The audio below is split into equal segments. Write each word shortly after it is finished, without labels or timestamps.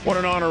What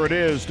an honor it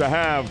is to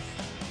have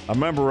a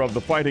member of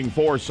the fighting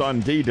force on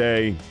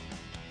D-Day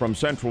from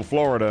Central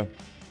Florida,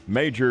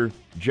 Major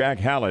Jack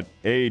Hallett,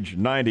 age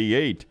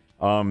 98.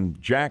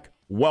 Jack,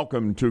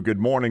 welcome to Good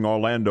Morning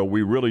Orlando.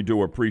 We really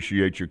do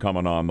appreciate you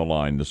coming on the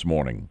line this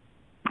morning.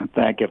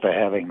 Thank you for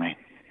having me.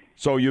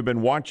 So you've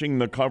been watching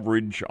the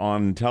coverage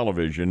on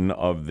television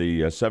of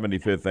the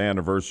 75th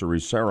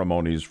anniversary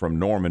ceremonies from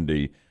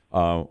Normandy.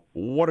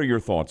 What are your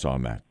thoughts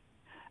on that?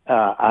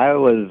 I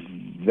was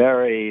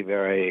very,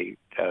 very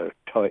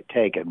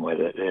taken with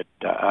it.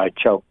 I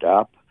choked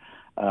up.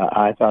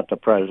 I thought the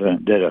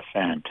president did a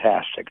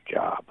fantastic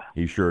job.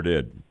 He sure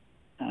did.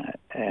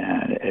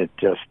 And it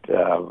just,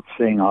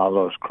 seeing all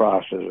those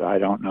crosses, I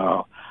don't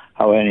know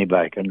how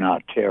anybody could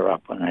not tear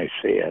up when they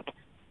see it.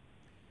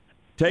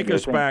 Take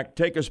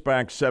us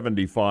back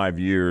 75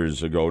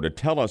 years ago to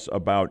tell us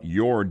about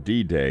your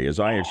D-Day. As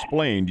I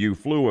explained, you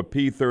flew a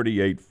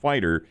P-38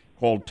 fighter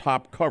called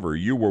Top Cover.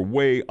 You were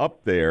way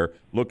up there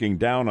looking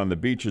down on the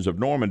beaches of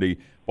Normandy.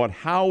 But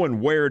how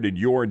and where did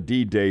your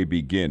D-Day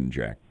begin,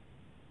 Jack?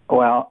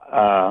 Well,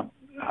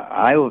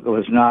 I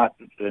was not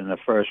in the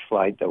first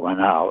flight that went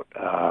out.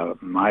 I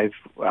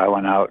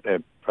went out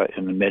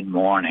in the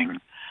mid-morning.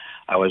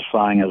 I was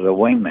flying as a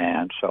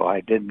wingman, so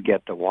I didn't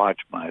get to watch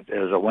much.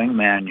 As a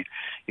wingman,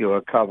 you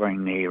were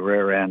covering the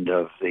rear end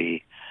of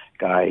the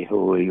guy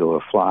who you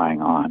were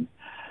flying on.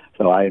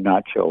 So I'm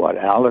not sure what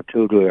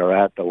altitude we were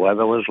at. The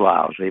weather was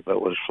lousy, but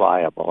it was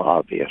flyable,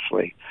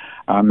 obviously.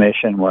 Our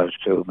mission was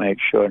to make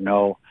sure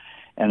no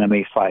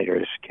enemy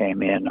fighters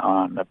came in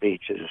on the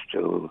beaches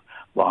to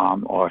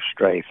bomb or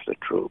strafe the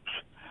troops.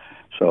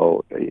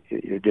 So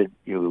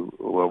you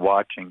were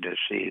watching to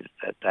see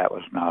that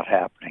was not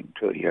happening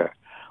to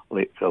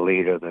the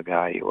leader, the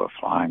guy you were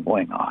flying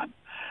wing on.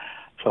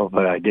 So,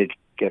 but I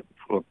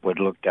would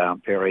look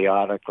down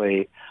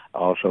periodically.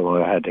 Also,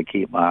 I had to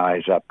keep my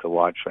eyes up to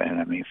watch for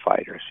enemy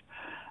fighters.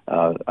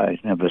 I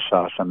never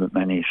saw so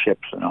many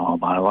ships in all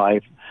my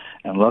life.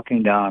 And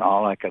looking down,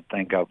 all I could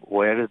think of,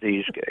 where do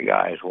these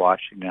guys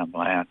watching them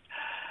land,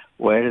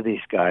 where do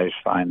these guys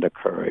find the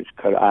courage?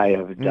 Could I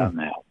have done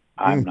that?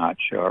 I'm not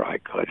sure I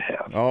could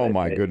have. Oh,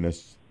 my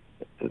goodness.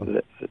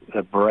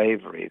 The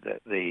bravery,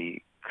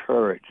 the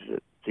courage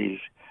that these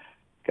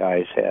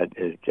guys had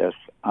is just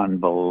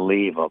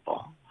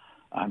unbelievable.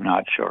 I'm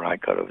not sure I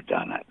could have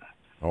done it.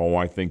 Oh,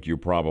 I think you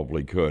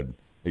probably could.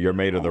 You're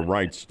made of the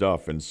right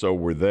stuff, and so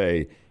were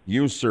they.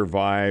 You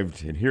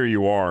survived, and here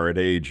you are at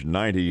age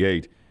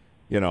 98,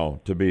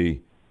 to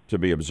be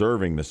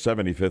observing the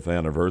 75th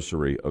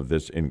anniversary of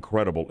this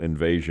incredible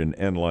invasion,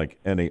 and like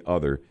any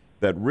other,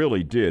 that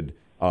really did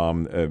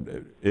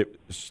it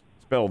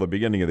spell the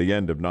beginning of the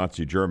end of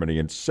Nazi Germany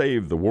and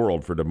save the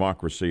world for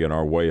democracy and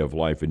our way of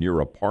life, and you're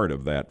a part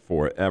of that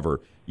forever.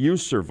 You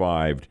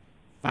survived.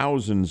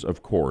 Thousands,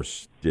 of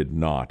course, did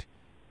not.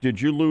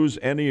 Did you lose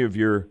any of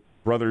your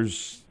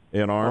brothers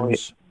in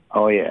arms?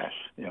 Oh yes.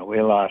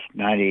 We lost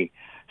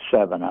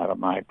 97 out of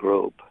my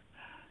group.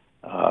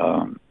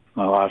 I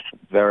lost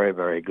very,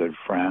 very good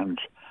friends.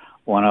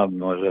 One of them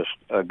was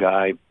a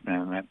guy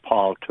named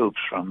Paul Toops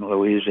from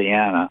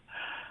Louisiana.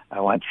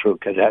 I went through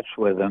cadets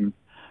with him.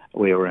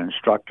 We were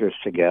instructors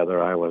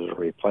together. I was a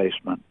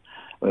replacement.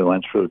 We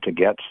went through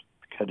cadets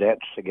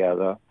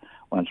together,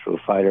 went through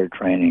fighter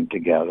training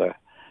together,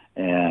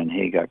 and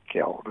he got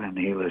killed. And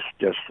he was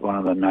just one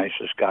of the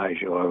nicest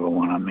guys you ever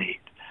want to meet.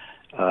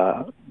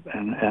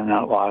 And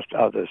I lost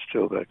others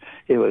too, but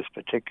he was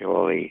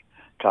particularly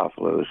tough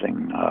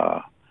losing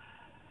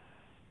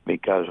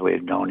because we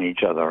had known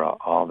each other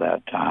all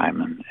that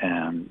time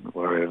and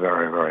were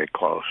very, very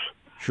close.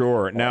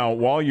 Sure. Now,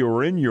 while you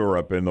were in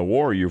Europe in the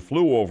war, you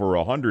flew over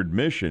 100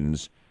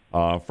 missions,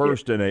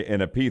 first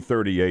in a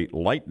P-38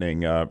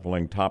 Lightning,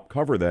 flying Top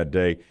Cover that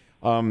day.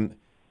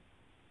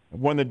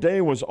 When the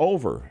day was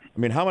over,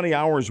 how many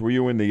hours were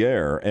you in the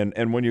air?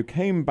 And when you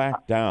came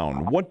back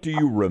down, what do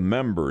you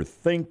remember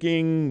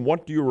thinking?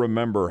 What do you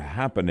remember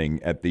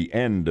happening at the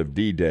end of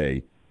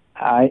D-Day?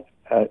 I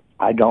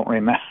don't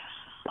remember.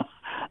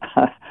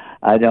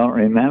 I don't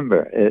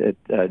remember.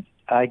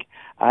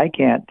 I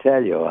can't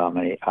tell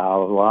you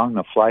how long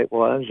the flight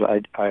was.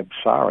 I'm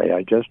sorry,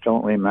 I just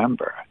don't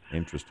remember.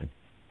 Interesting.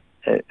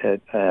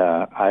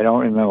 I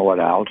don't remember what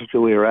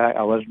altitude we were at.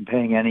 I wasn't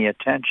paying any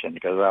attention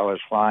because I was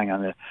flying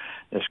on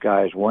this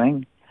guy's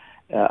wing,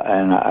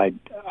 and I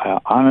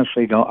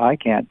honestly don't. I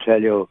can't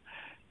tell you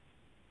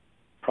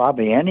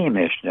probably any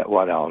mission at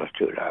what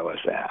altitude I was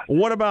at.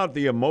 What about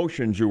the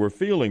emotions you were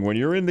feeling when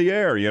you're in the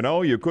air?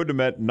 You could have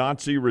met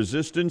Nazi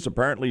resistance.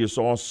 Apparently, you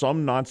saw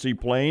some Nazi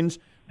planes,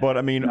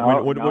 but we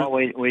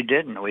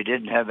didn't. We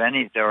didn't have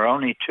any. There were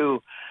only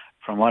two.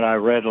 From what I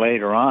read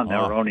later on, there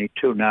were only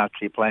two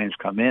Nazi planes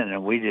come in,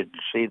 and we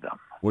didn't see them.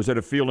 Was it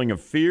a feeling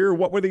of fear?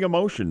 What were the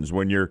emotions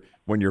when you're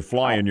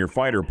flying your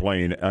fighter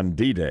plane on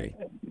D-Day?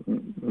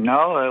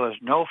 No, there was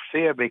no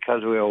fear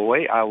because we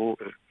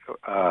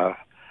were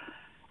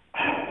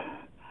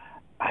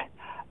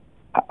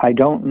I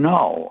don't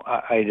know.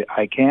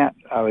 I can't.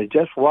 I was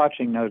just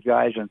watching those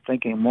guys and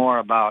thinking more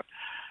about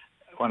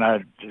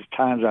there's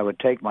times I would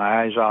take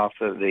my eyes off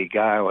of the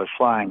guy I was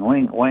flying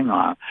wing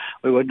on.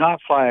 We would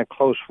not fly a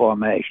close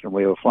formation.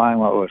 We were flying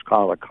what was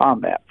called a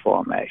combat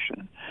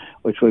formation,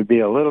 which would be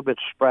a little bit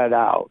spread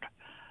out,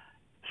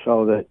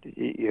 so that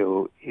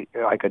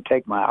I could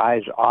take my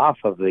eyes off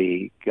of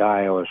the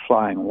guy I was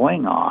flying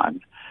wing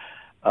on,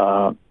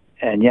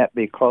 and yet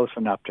be close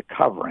enough to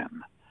cover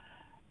him.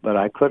 But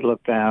I could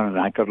look down and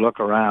I could look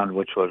around,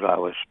 which was I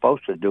was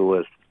supposed to do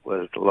was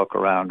to look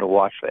around to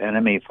watch the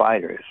enemy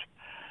fighters.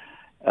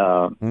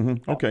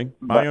 Okay,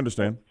 I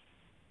understand.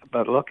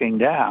 But looking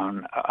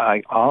down,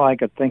 all I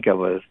could think of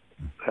was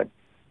the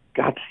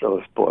guts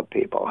those poor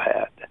people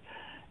had.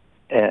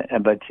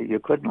 But you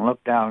couldn't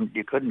look down.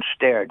 You couldn't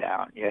stare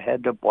down. You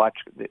had to watch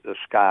the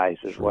skies.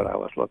 Is Sure. what I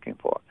was looking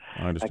for.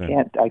 I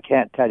understand. I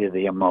can't tell you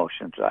the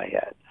emotions I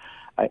had.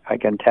 I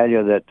can tell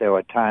you that there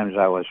were times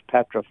I was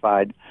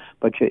petrified.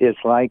 But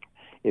it's like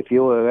if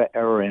you were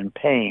ever in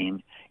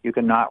pain, you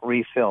cannot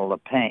refeel the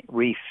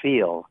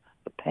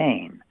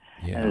pain.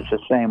 Yeah. And it's the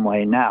same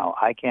way now.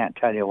 I can't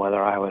tell you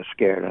whether I was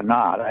scared or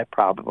not. I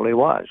probably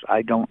was.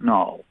 I don't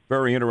know.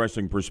 Very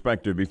interesting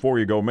perspective. Before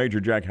you go,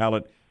 Major Jack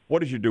Hallett, what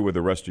did you do with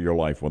the rest of your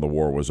life when the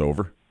war was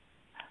over?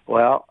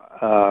 Well,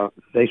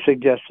 they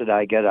suggested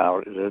I get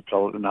out. It's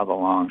another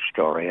long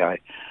story. I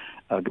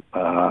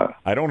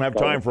don't have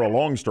time for a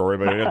long story,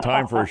 but I got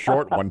time for a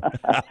short one.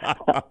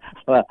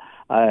 Well,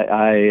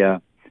 I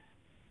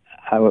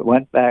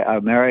went back. I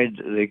married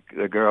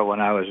the girl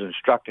when I was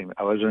instructing.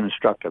 I was an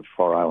instructor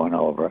before I went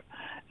over,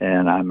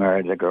 and I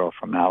married the girl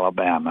from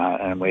Alabama.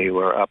 And we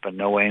were up in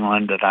New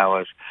England, and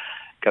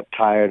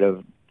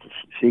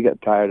she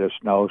got tired of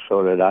snow,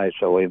 so did I.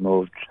 So we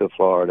moved to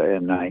Florida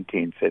in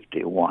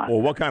 1951.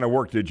 Well, what kind of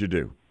work did you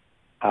do?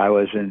 I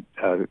was in.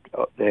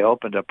 They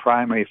opened a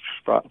primary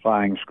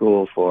flying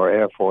school for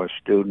Air Force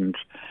students,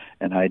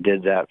 and I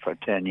did that for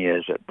 10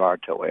 years at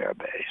Bartow Air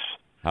Base.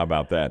 How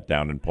about that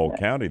down in Polk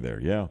County there?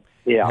 Yeah.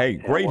 Yeah. Hey,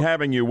 great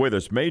having you with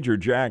us. Major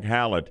Jack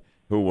Hallett,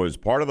 who was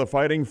part of the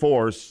fighting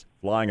force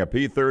flying a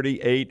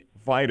P-38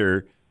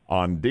 fighter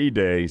on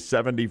D-Day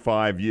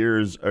 75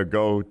 years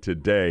ago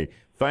today.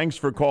 Thanks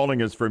for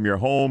calling us from your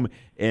home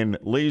in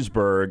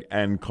Leesburg,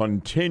 and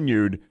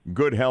continued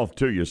good health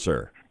to you,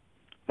 sir.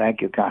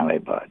 Thank you kindly,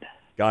 Bud.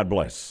 God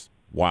bless.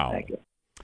 Wow. Thank you.